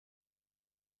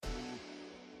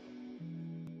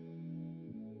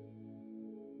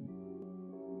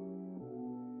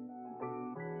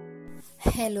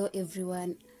Hello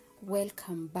everyone,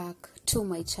 welcome back to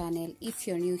my channel. If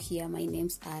you're new here, my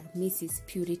names are Mrs.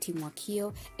 Purity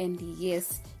Mwakio, and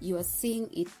yes, you are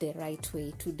seeing it the right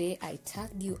way. Today I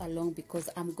tagged you along because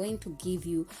I'm going to give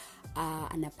you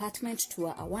an apartment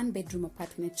tour, a one-bedroom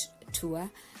apartment tour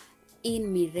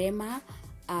in Mirema,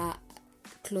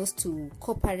 close to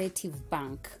Cooperative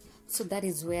Bank. So that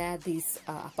is where this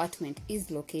apartment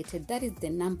is located. That is the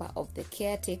number of the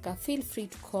caretaker. Feel free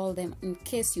to call them in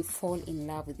case you fall in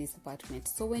love with this apartment.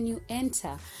 So when you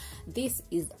enter, this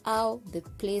is how the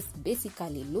place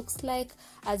basically looks like.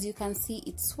 As you can see,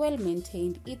 it's well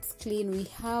maintained, it's clean. We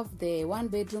have the one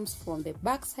bedrooms from the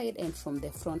back side and from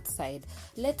the front side.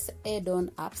 Let's head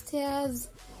on upstairs.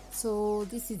 So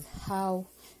this is how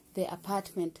the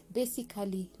apartment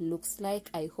basically looks like.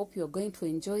 I hope you're going to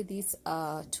enjoy this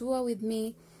tour with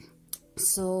me.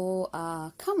 So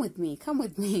come with me.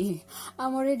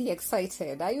 I'm already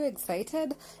excited. Are you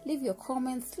excited? Leave your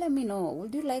comments, let me know.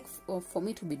 Would you like for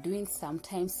me to be doing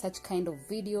sometimes such kind of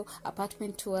video,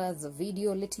 apartment tours,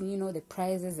 video letting you know the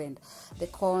prices and the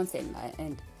cons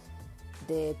and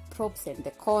the props and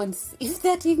the cons, if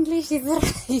that English is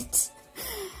right?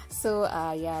 So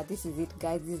yeah, this is it,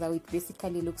 guys. This is how it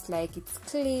basically looks like. It's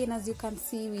clean. As you can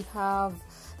see, we have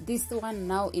this one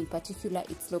now in particular.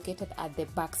 It's located at the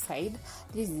back side.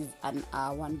 This is an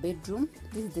one bedroom.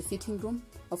 This is the sitting room.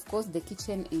 Of course, the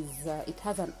kitchen is it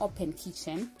has an open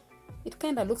kitchen. It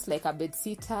kind of looks like a bed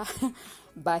sitter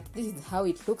but this is how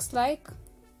it looks like.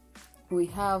 We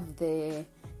have the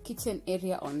kitchen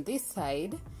area on this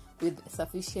side with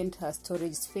sufficient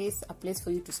storage space, a place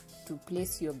for you to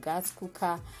place your gas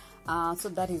cooker. So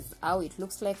that is how it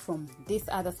looks like from this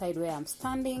other side where I'm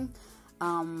standing.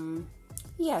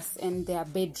 Yes, and their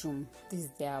bedroom. This is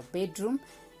their bedroom.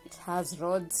 It has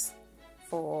rods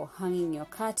for hanging your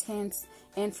curtains,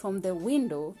 and from the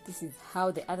window, this is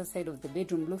how the other side of the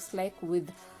bedroom looks like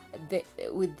with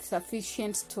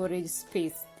sufficient storage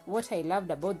space. What I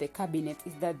loved about the cabinet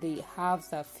is that they have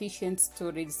sufficient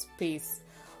storage space.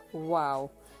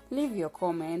 Wow, leave your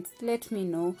comments, let me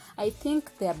know. I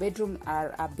think their bedroom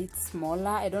are a bit smaller.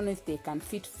 I don't know if they can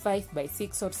fit 5 by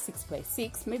 6 or 6 by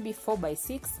 6, maybe 4 by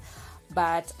 6,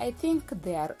 but I think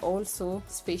they are also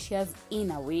spacious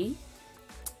in a way.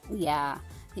 Yeah,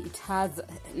 it has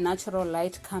natural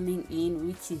light coming in,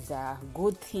 which is a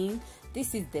good thing.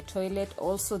 This is the toilet.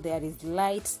 Also there is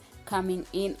light coming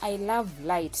in. I love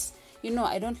lights. You know,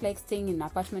 I don't like staying in an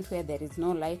apartment where there is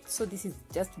no light. So this is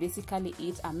just basically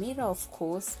it. A mirror, of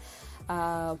course.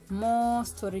 More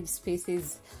storage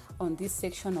spaces on this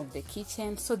section of the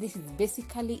kitchen. So this is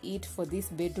basically it for this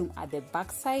bedroom at the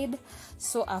back side.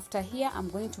 So after here, I'm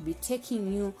going to be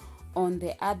taking you on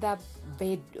the other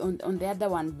bed, on the other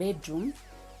one bedroom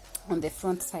on the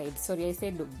front side. Sorry, I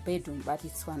said bedroom, but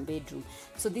it's one bedroom.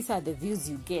 So these are the views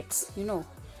you get, you know,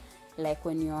 like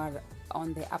when you are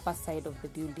on the upper side of the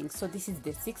building. So this is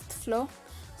the 6th floor.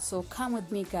 So come with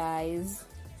me, guys,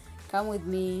 come with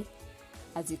me.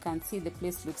 As you can see, the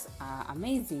place looks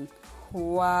amazing.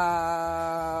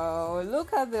 Wow,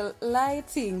 look at the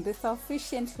lighting, the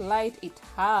sufficient light it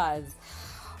has.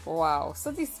 Wow,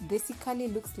 so this basically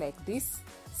looks like this,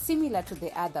 similar to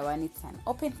the other one. It's an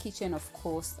open kitchen, of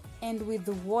course, and with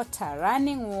water,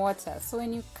 running water. So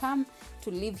when you come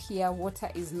to live here, water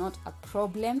is not a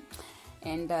problem.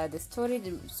 And the storage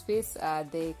space,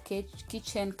 the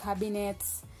kitchen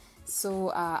cabinets.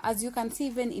 So as you can see,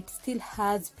 even it still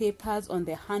has papers on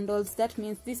the handles. That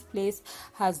means this place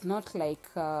has not like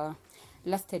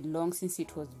lasted long since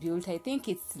it was built. I think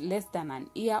it's less than an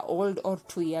year old or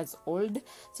 2 years old.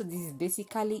 So this is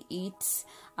basically it.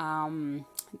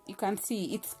 You can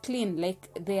see it's clean,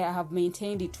 like they have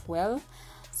maintained it well.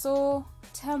 So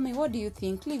tell me, what do you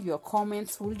think? Leave your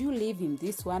comments. Would you live in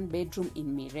this one bedroom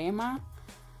in Mirema?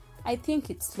 I think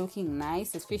it's looking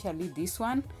nice, especially this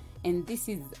one. And this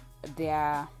is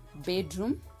their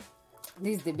bedroom.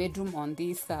 This is the bedroom on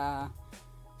this.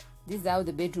 This is how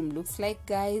the bedroom looks like,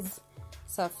 guys.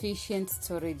 Sufficient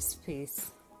storage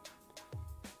space.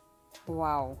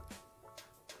 Wow,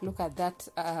 look at that.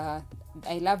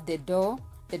 I love the door.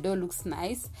 The door looks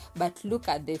nice, but look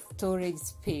at the storage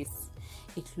space.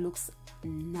 It looks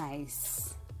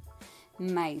nice,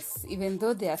 even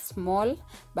though they are small.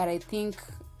 But I think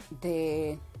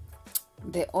the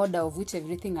order of which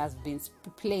everything has been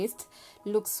placed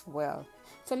looks well.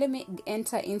 So let me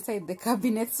enter inside the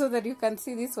cabinet so that you can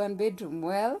see this one bedroom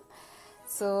well.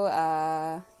 So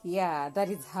yeah, that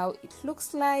is how it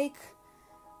looks like.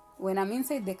 When I'm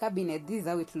inside the cabinet, this is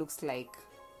how it looks like.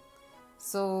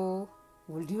 So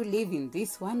would you live in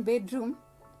this one bedroom?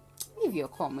 Leave your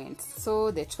comments.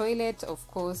 So the toilet, of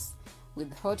course,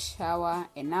 with hot shower,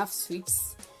 enough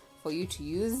suites for you to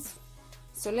use.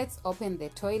 So let's open the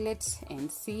toilet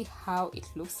and see how it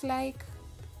looks like.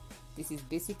 This is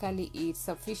basically it.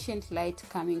 Sufficient light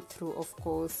coming through, of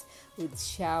course, with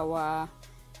shower,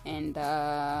 and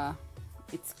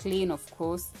it's clean, of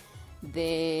course.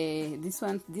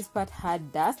 This part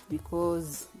had dust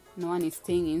because no one is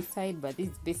staying inside, but this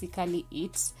is basically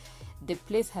it. The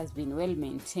place has been well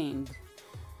maintained,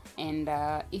 and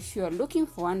if you are looking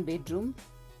for one bedroom,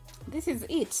 this is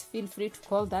it. Feel free to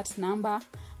call that number.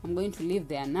 I'm going to leave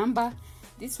their number.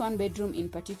 This one bedroom in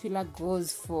particular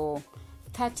goes for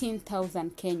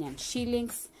 13,000 Kenyan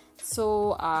shillings.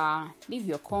 So leave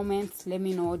your comments. Let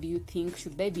me know, what do you think?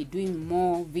 Should I be doing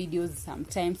more videos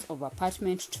sometimes of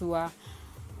apartment tour?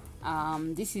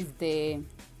 This is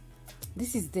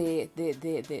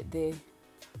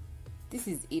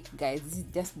it, guys. This is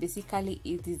just basically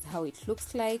it. This is how it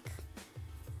looks like,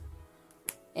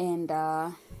 and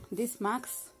this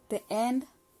marks the end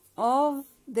of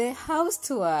the house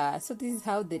tour. So this is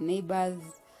how the neighbors'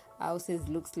 houses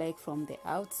looks like from the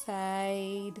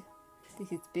outside.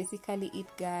 This is basically it,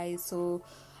 guys. So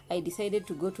I decided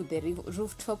to go to the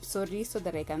rooftop, so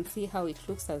that I can see how it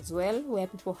looks as well, where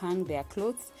people hang their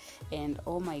clothes. And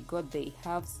oh my god, they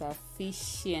have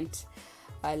sufficient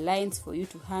lines for you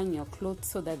to hang your clothes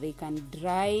so that they can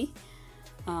dry.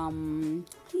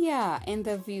 Yeah, and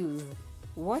the views.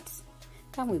 What?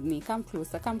 Come with me. Come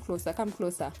closer. Come closer. Come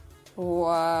closer.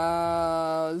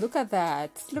 Wow, look at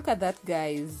that,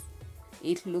 guys.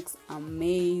 It looks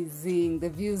amazing. The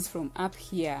views from up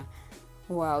here.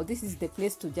 Wow, this is the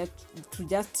place to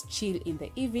just chill in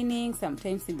the evening,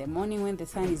 sometimes in the morning when the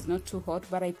sun is not too hot,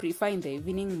 but I prefer in the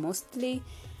evening mostly.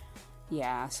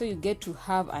 Yeah, so you get to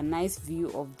have a nice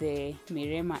view of the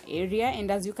Mirema area, and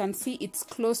as you can see, it's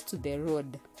close to the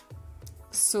road.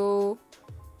 So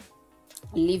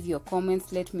leave your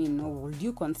comments. Let me know, would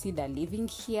you consider living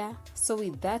here? So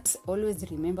with that, always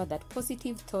remember that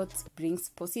positive thoughts brings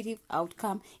positive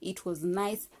outcome. It was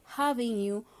nice having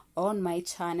you on my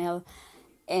channel,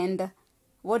 and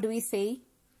what do we say?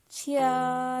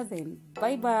 Cheers and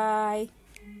bye bye.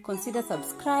 Consider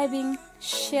subscribing,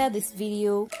 share this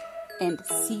video, and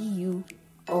see you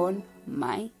on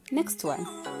my next one.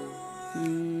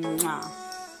 Mwah.